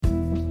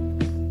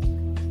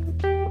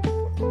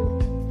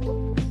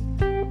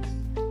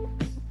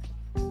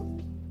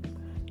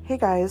Hey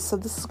guys, so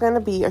this is going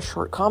to be a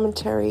short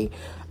commentary.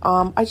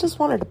 I just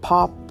wanted to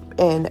pop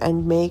in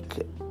and make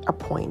a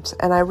point,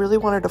 and I really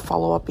wanted to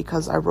follow up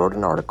because I wrote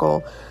an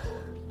article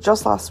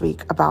just last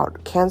week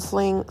about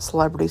canceling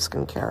celebrity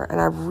skincare,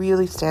 and I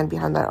really stand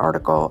behind that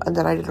article. And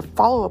then I did a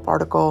follow-up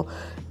article,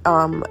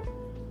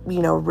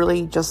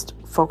 really just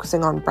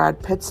focusing on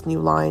Brad Pitt's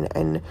new line,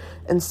 and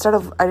I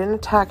didn't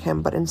attack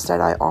him, but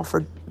instead I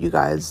offered you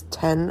guys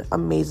 10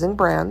 amazing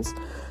brands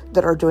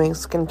that are doing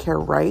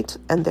skincare right,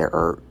 and they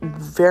are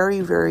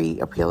very, very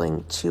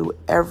appealing to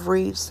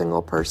every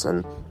single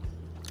person,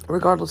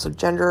 regardless of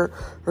gender,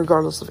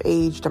 regardless of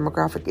age,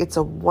 demographic. It's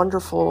a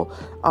wonderful,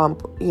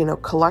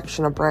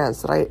 collection of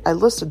brands that I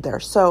listed there.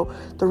 So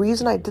the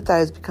reason I did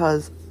that is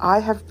because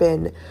I have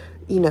been,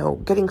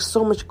 getting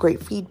so much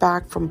great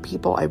feedback from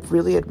people I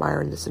really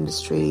admire in this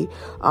industry.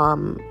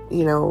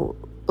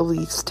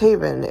 Elise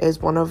Taven is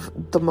one of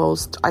the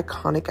most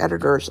iconic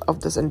editors of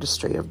this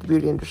industry, of the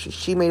beauty industry.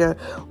 She made a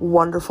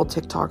wonderful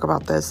TikTok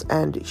about this,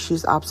 and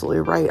she's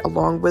absolutely right,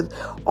 along with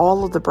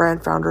all of the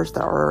brand founders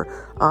that are,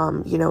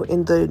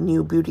 in the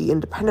new beauty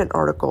independent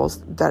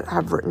articles that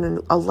have written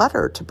a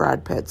letter to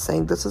Brad Pitt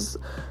saying, this is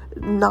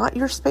not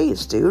your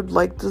space, dude.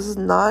 Like, this is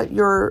not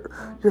your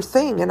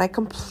thing. And I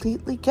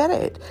completely get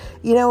it.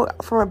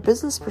 From a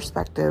business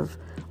perspective,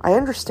 I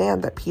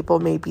understand that people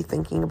may be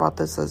thinking about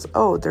this as,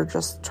 oh, they're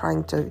just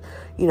trying to,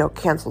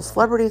 cancel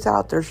celebrities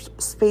out. There's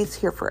space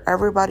here for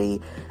everybody.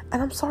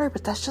 And I'm sorry,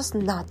 but that's just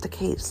not the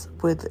case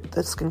with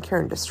the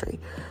skincare industry.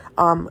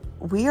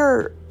 We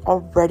are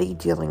already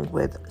dealing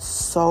with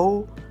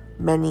so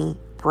many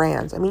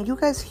brands. I mean, you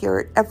guys hear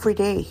it every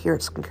day here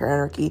at Skincare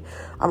Anarchy.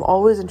 I'm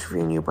always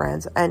interviewing new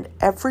brands, and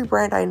every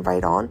brand I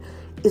invite on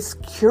is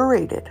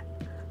curated.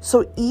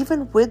 So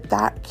even with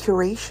that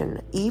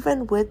curation,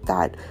 even with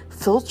that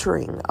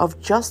filtering of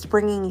just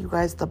bringing you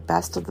guys the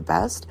best of the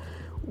best,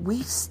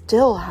 we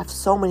still have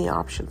so many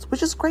options,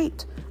 which is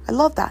great. I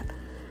love that.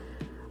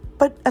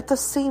 But at the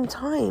same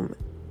time,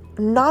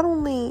 not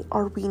only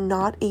are we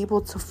not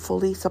able to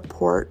fully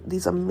support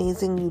these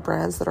amazing new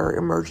brands that are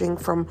emerging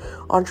from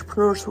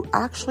entrepreneurs who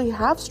actually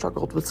have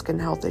struggled with skin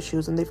health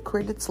issues and they've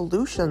created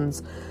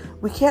solutions,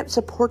 we can't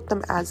support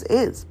them as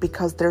is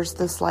because there's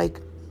this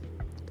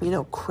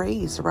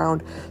craze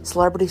around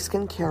celebrity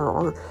skincare,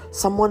 or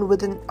someone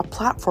within a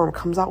platform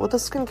comes out with a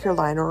skincare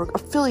line or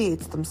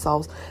affiliates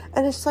themselves.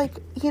 And it's like,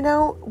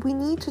 we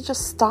need to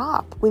just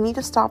stop. We need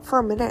to stop for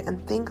a minute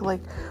and think,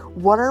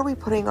 what are we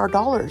putting our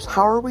dollars?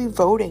 How are we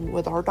voting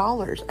with our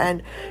dollars?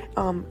 And,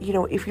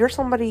 if you're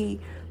somebody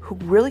who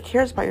really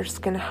cares about your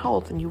skin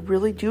health and you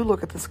really do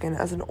look at the skin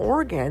as an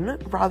organ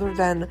rather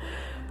than,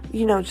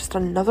 just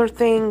another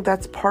thing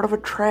that's part of a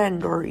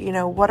trend or,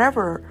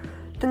 whatever,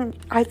 then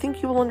I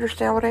think you will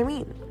understand what I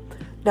mean.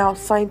 Now,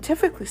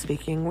 scientifically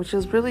speaking, which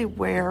is really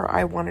where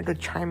I wanted to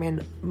chime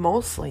in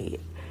mostly,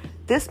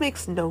 this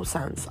makes no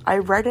sense. I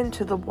read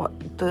into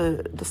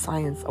the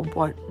science of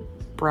what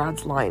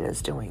Brad's line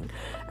is doing,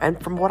 and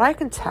from what I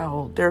can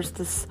tell, there's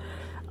this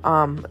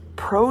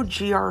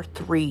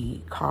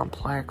pro-GR3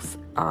 complex.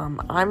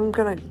 I'm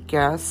gonna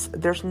guess,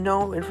 there's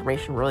no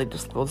information really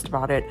disclosed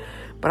about it,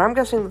 but I'm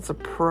guessing it's a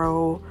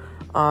pro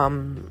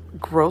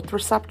growth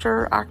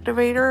receptor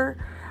activator,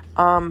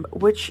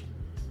 which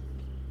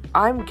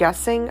I'm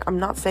guessing, I'm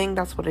not saying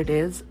that's what it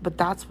is, but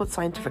that's what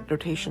scientific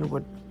notation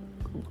would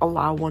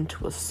allow one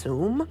to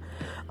assume.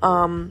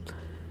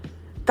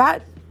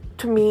 That,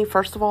 to me,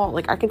 first of all,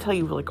 I can tell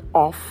you,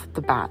 off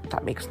the bat,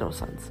 that makes no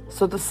sense.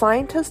 So the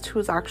scientist who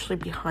is actually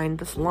behind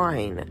this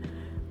line,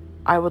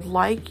 I would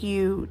like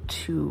you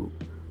to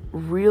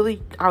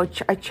really,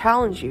 I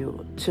challenge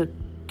you to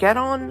get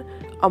on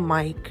a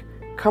mic,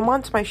 come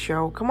onto my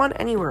show, come on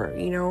anywhere,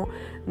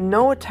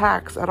 no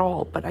attacks at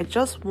all, but I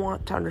just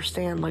want to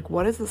understand,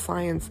 what is the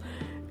science,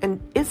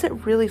 and is it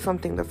really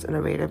something that's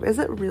innovative? Is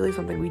it really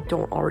something we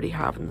don't already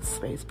have in this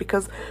space?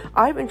 Because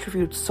I've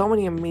interviewed so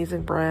many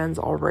amazing brands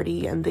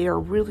already, and they are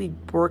really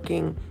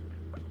working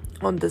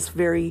on this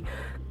very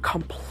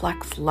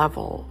complex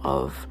level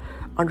of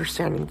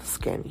understanding the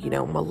skin,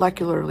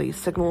 molecularly,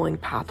 signaling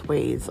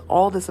pathways,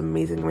 all this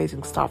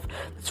amazing stuff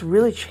that's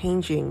really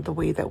changing the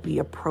way that we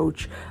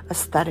approach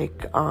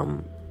aesthetic,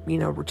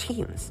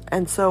 routines.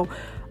 And so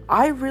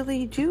I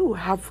really do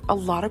have a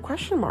lot of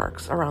question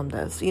marks around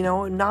this,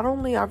 not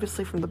only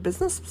obviously from the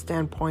business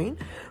standpoint,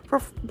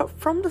 but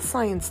from the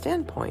science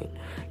standpoint.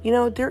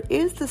 There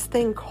is this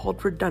thing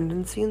called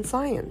redundancy in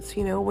science.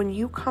 When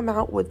you come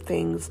out with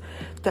things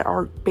that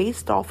are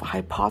based off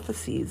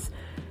hypotheses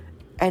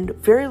and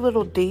very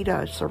little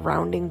data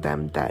surrounding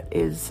them that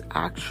is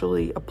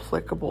actually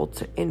applicable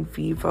to in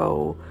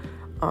vivo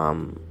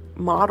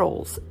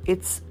models,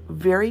 it's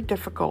very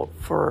difficult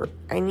for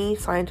any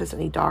scientist,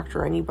 any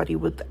doctor, anybody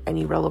with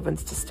any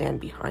relevance to stand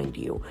behind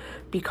you,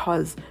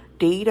 because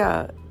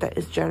data that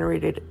is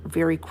generated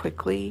very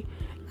quickly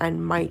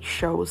and might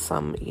show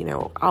some,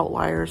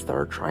 outliers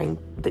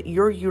that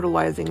you're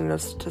utilizing in a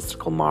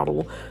statistical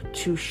model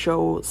to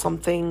show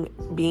something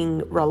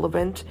being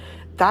relevant,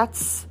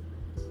 that's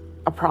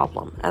a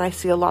problem. And I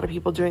see a lot of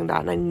people doing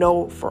that. And I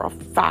know for a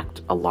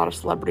fact a lot of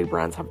celebrity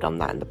brands have done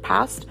that in the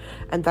past.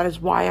 And that is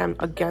why I'm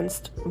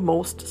against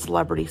most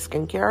celebrity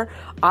skincare.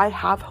 I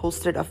have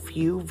hosted a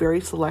few,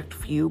 very select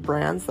few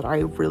brands that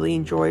I really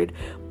enjoyed.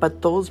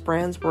 But those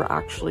brands were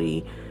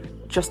actually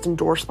just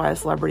endorsed by a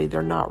celebrity.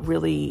 They're not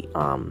really,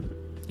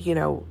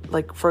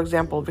 like for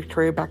example,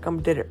 Victoria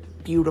Beckham did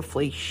it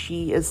beautifully.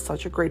 She is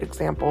such a great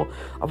example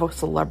of a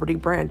celebrity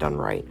brand done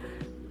right.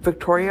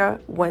 Victoria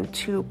went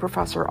to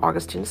Professor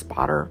Augustine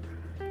Spotter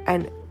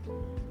and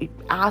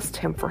asked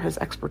him for his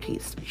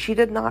expertise. She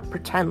did not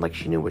pretend like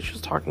she knew what she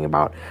was talking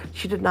about.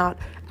 She did not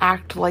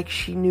act like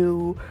she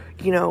knew,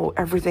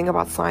 everything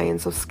about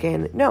science of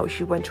skin. No,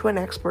 she went to an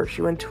expert.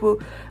 She went to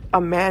a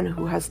man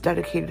who has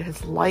dedicated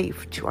his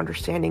life to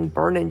understanding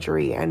burn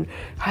injury and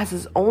has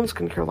his own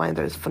skincare line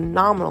that is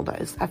phenomenal,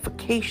 that is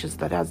efficacious,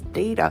 that has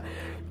data.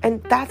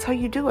 And that's how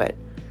you do it.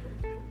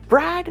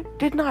 Brad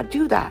did not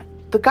do that.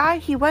 The guy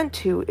he went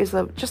to is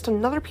just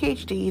another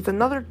PhD. He's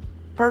another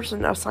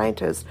person, a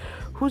scientist,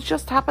 who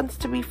just happens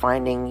to be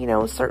finding,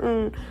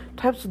 certain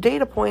types of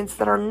data points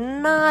that are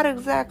not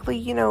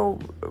exactly,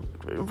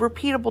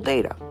 repeatable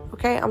data.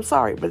 Okay? I'm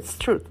sorry, but it's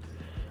the truth.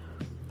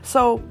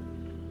 So,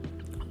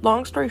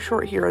 long story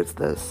short here is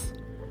this.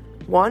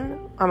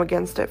 One, I'm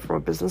against it from a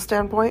business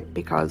standpoint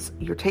because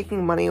you're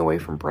taking money away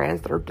from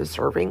brands that are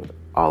deserving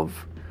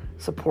of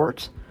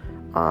support.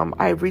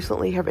 I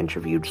recently have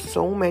interviewed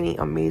so many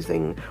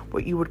amazing,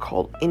 what you would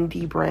call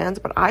indie brands,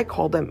 but I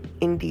call them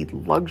indie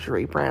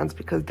luxury brands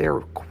because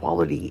their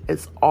quality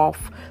is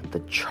off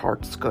the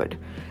charts good.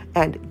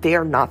 And they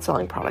are not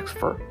selling products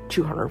for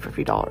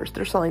 $250.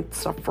 They're selling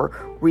stuff for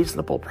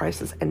reasonable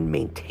prices and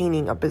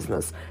maintaining a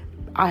business.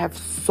 I have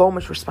so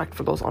much respect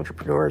for those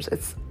entrepreneurs.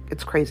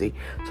 It's crazy.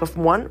 So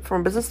from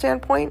a business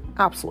standpoint,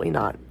 absolutely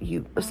not.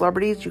 You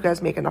celebrities, you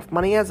guys make enough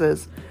money as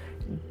is.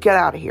 Get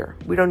out of here.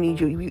 We don't need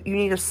you. You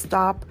need to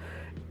stop,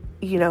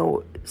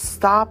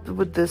 stop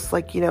with this,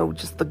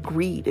 just the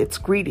greed. It's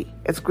greedy.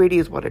 It's greedy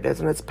is what it is.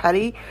 And it's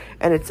petty.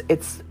 And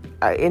it's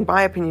in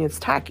my opinion, it's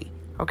tacky.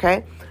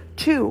 Okay.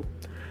 2,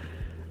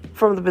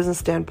 from the business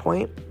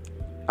standpoint,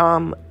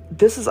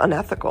 this is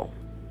unethical.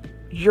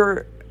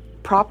 You're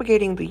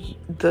propagating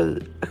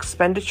the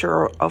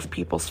expenditure of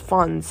people's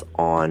funds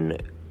on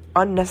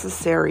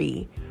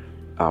unnecessary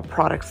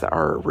products that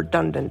are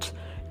redundant.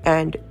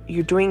 And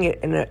you're doing it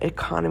in an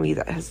economy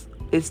that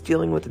is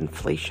dealing with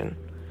inflation.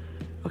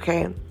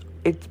 Okay?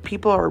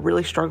 People are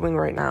really struggling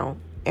right now.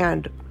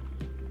 And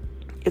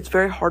it's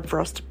very hard for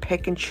us to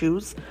pick and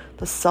choose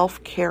the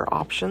self-care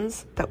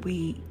options that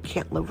we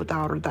can't live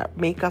without or that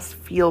make us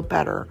feel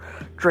better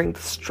during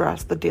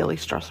the daily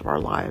stress of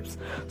our lives.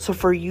 So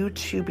for you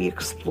to be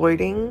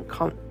exploiting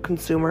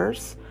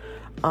consumers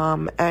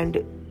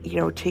and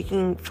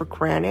taking for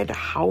granted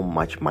how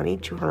much money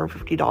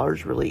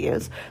 $250 really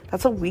is,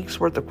 that's a week's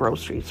worth of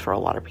groceries for a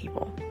lot of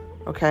people,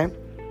 okay?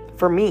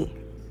 For me,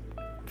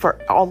 for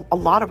a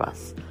lot of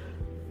us,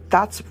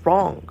 that's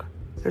wrong.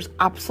 There's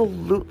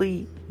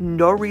absolutely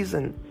no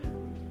reason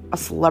a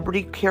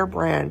celebrity skincare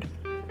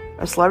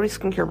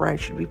brand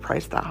should be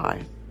priced that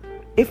high.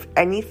 If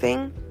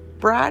anything,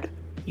 Brad,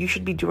 you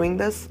should be doing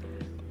this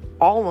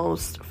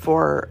almost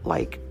for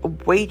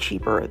way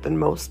cheaper than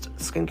most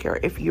skincare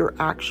if you're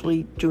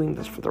actually doing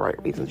this for the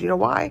right reasons. You know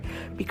why?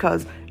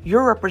 Because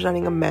you're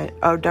representing a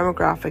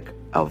demographic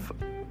of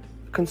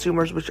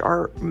consumers which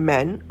are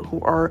men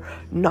who are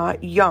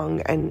not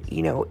young and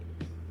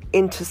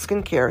into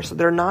skincare. So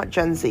they're not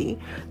Gen Z.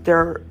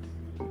 They're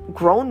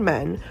grown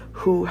men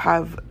who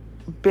have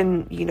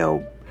been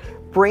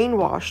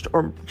brainwashed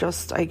or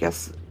just, I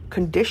guess,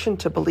 conditioned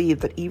to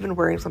believe that even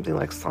wearing something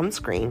like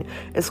sunscreen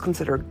is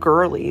considered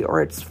girly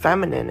or it's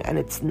feminine, and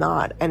it's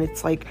not. And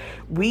it's like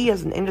we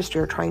as an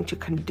industry are trying to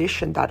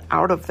condition that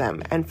out of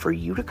them. And for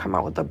you to come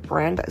out with a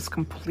brand that is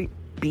complete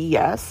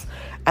BS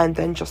and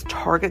then just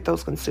target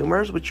those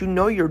consumers, which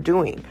you're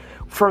doing,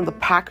 from the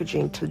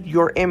packaging to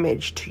your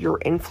image to your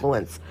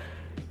influence,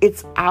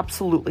 it's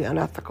absolutely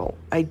unethical.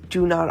 I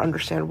do not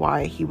understand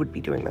why he would be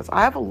doing this.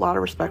 I have a lot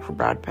of respect for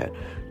Brad Pitt.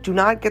 Do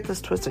not get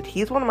this twisted.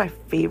 He's one of my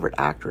favorite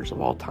actors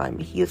of all time.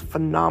 He is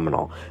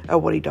phenomenal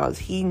at what he does.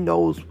 He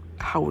knows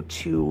how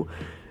to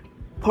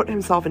put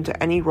himself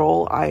into any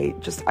role. I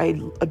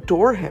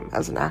adore him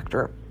as an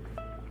actor.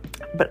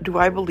 But do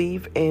I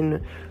believe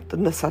in the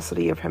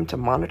necessity of him to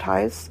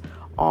monetize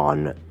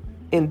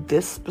in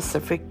this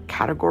specific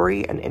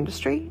category and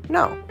industry?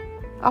 No.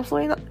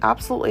 Absolutely not.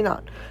 Absolutely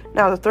not.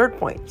 Now, the third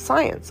point,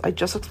 science. I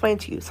just explained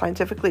to you,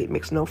 scientifically, it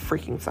makes no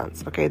freaking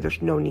sense, okay? There's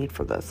no need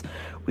for this.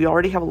 We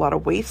already have a lot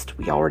of waste.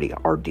 We already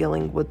are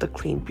dealing with the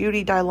clean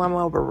beauty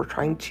dilemma where we're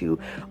trying to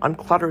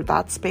unclutter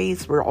that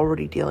space. We're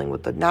already dealing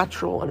with the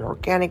natural and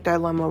organic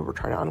dilemma. We're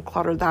trying to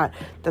unclutter that.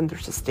 Then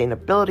there's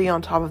sustainability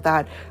on top of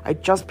that. I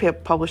just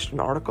published an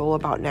article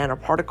about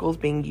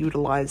nanoparticles being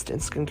utilized in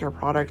skincare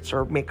products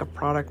or makeup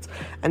products,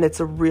 and it's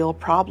a real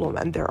problem.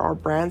 And there are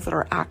brands that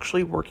are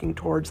actually working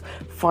towards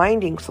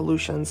finding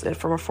solutions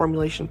from a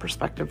formulation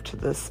perspective to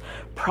this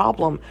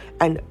problem.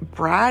 And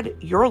Brad,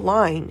 your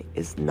line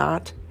is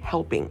not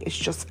helping. It's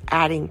just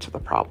adding to the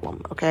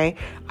problem, okay?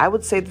 I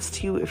would say this to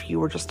you if you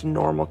were just a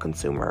normal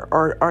consumer,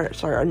 or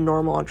a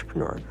normal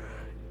entrepreneur.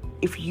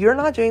 If you're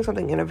not doing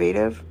something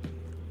innovative,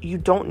 you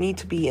don't need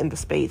to be in the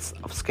space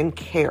of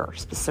skincare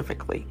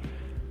specifically.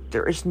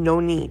 There is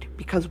no need,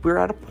 because we're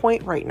at a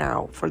point right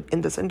now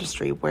in this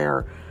industry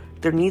where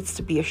there needs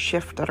to be a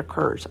shift that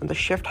occurs, and the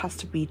shift has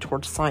to be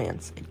towards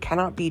science. It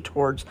cannot be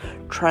towards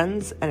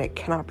trends, and it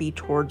cannot be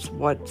towards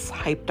what's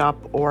hyped up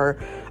or,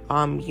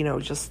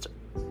 just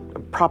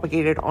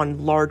propagated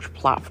on large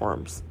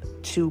platforms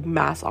to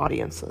mass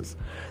audiences.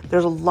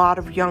 There's a lot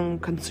of young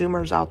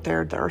consumers out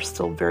there that are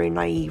still very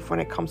naive when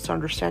it comes to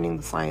understanding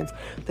the science.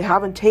 They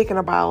haven't taken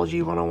a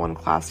biology 101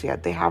 class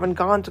yet. They haven't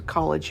gone to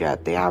college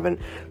yet. They haven't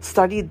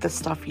studied this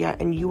stuff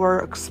yet, and you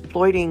are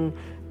exploiting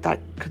that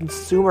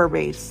consumer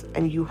base,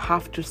 and you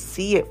have to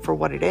see it for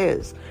what it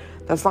is.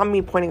 That's not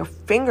me pointing a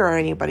finger at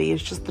anybody.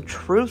 It's just the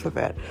truth of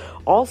it.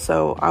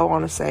 Also, I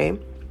want to say,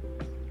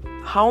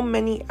 how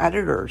many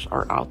editors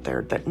are out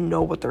there that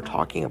know what they're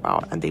talking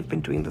about, and they've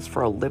been doing this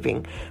for a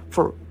living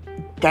for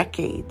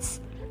decades,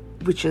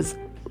 which is,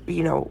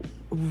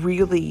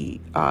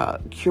 really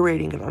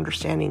curating and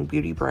understanding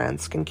beauty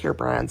brands, skincare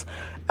brands,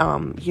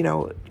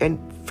 and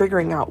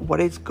figuring out what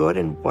is good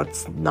and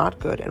what's not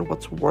good, and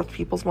what's worth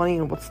people's money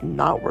and what's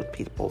not worth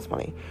people's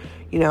money.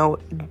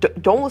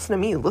 Don't listen to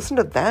me. Listen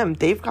to them.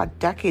 They've got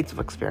decades of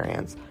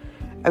experience.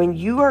 I mean,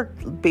 you are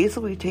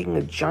basically taking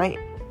a giant,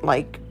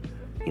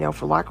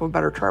 for lack of a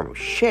better term,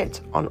 shit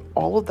on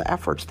all of the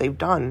efforts they've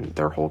done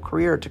their whole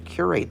career to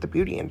curate the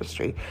beauty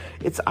industry.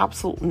 It's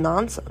absolute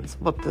nonsense.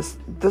 But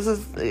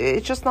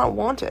it's just not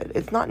wanted.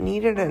 It's not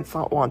needed, and it's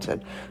not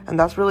wanted. And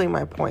that's really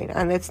my point.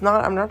 And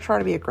I'm not trying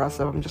to be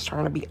aggressive. I'm just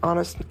trying to be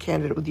honest and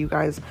candid with you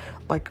guys.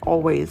 Like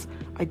always,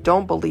 I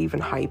don't believe in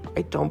hype.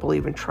 I don't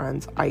believe in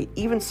trends.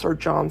 Even Sir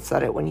John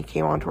said it when he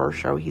came onto our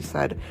show. He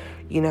said,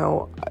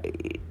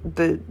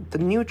 the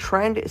new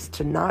trend is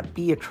to not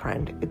be a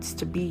trend. It's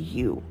to be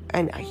you.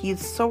 And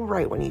he's so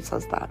right when he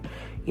says that.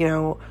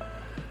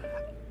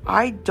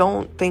 I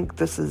don't think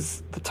this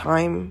is the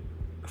time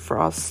for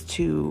us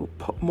to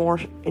put more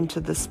into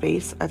this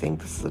space. I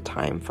think this is a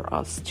time for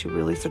us to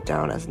really sit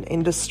down as an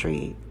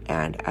industry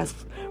and as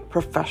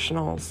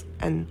professionals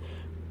and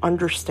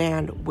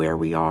understand where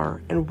we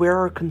are and where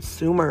our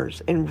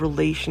consumers in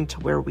relation to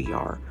where we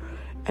are,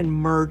 and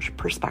merge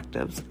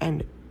perspectives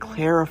and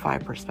clarify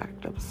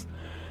perspectives.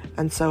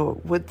 And so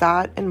with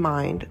that in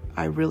mind,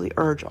 I really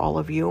urge all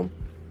of you,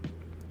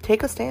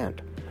 take a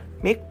stand.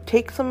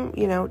 Take some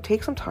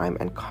time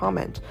and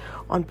comment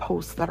on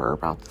posts that are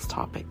about this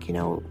topic.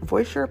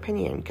 Voice your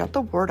opinion, get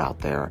the word out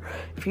there.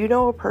 If you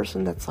know a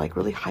person that's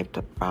really hyped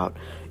up about,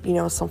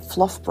 some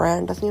fluff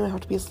brand, doesn't even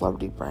have to be a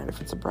celebrity brand. If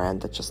it's a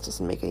brand that just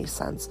doesn't make any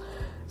sense,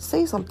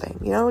 say something,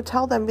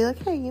 tell them, be like,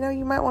 hey,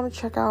 you might want to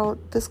check out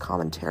this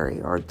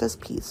commentary or this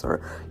piece,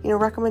 or,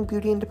 recommend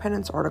Beauty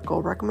Independence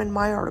article, recommend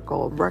my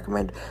article,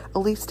 recommend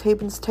Elise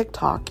Tabin's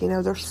TikTok.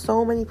 There's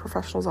so many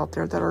professionals out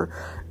there that are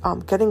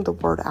getting the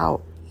word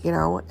out,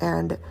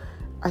 and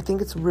I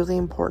think it's really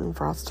important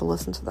for us to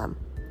listen to them.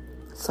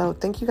 So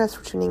thank you guys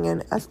for tuning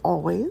in. As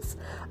always,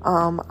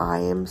 I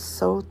am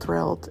so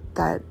thrilled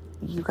that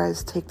you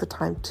guys take the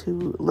time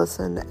to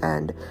listen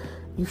and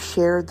you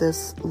share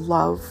this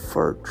love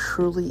for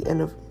truly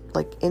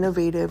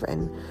innovative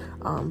and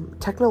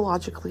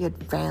technologically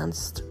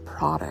advanced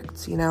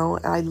products, and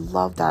I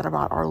love that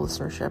about our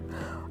listenership.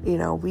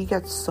 We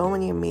get so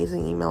many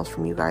amazing emails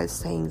from you guys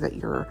saying that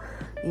you're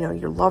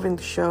loving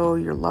the show,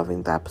 you're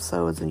loving the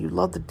episodes, and you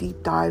love the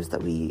deep dives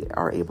that we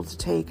are able to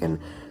take, and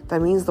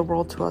that means the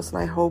world to us. And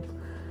I hope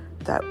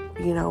that,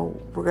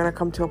 we're going to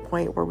come to a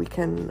point where we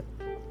can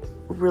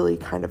really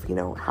kind of,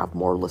 have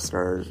more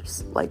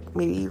listeners,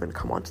 maybe even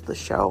come onto the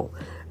show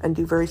and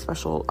do very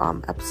special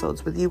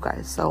episodes with you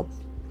guys. So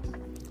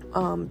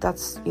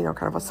that's, kind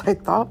of a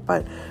side thought,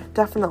 but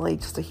definitely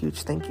just a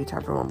huge thank you to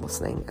everyone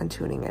listening and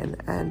tuning in.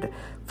 And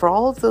for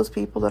all of those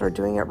people that are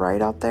doing it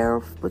right out there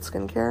with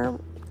skincare,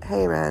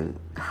 hey man,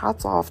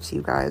 hats off to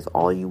you guys,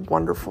 all you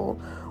wonderful,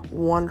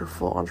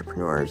 wonderful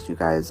entrepreneurs. You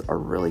guys are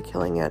really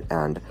killing it.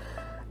 And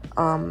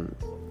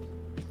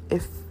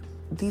if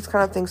these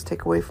kind of things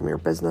take away from your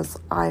business,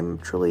 I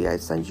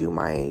send you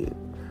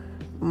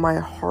my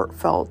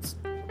heartfelt,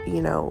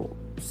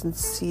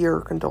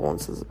 sincere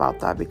condolences about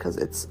that, because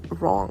it's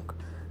wrong,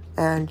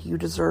 and you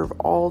deserve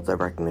all the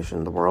recognition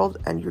in the world,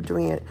 and you're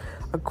doing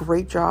a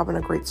great job and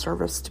a great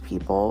service to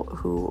people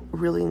who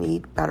really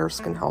need better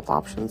skin health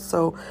options.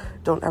 So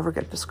don't ever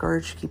get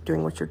discouraged. Keep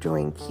doing what you're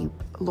doing. Keep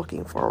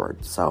looking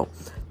forward. So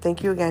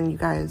thank you again, you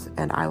guys,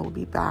 and I will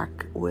be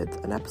back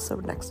with an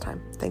episode next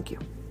time. Thank you.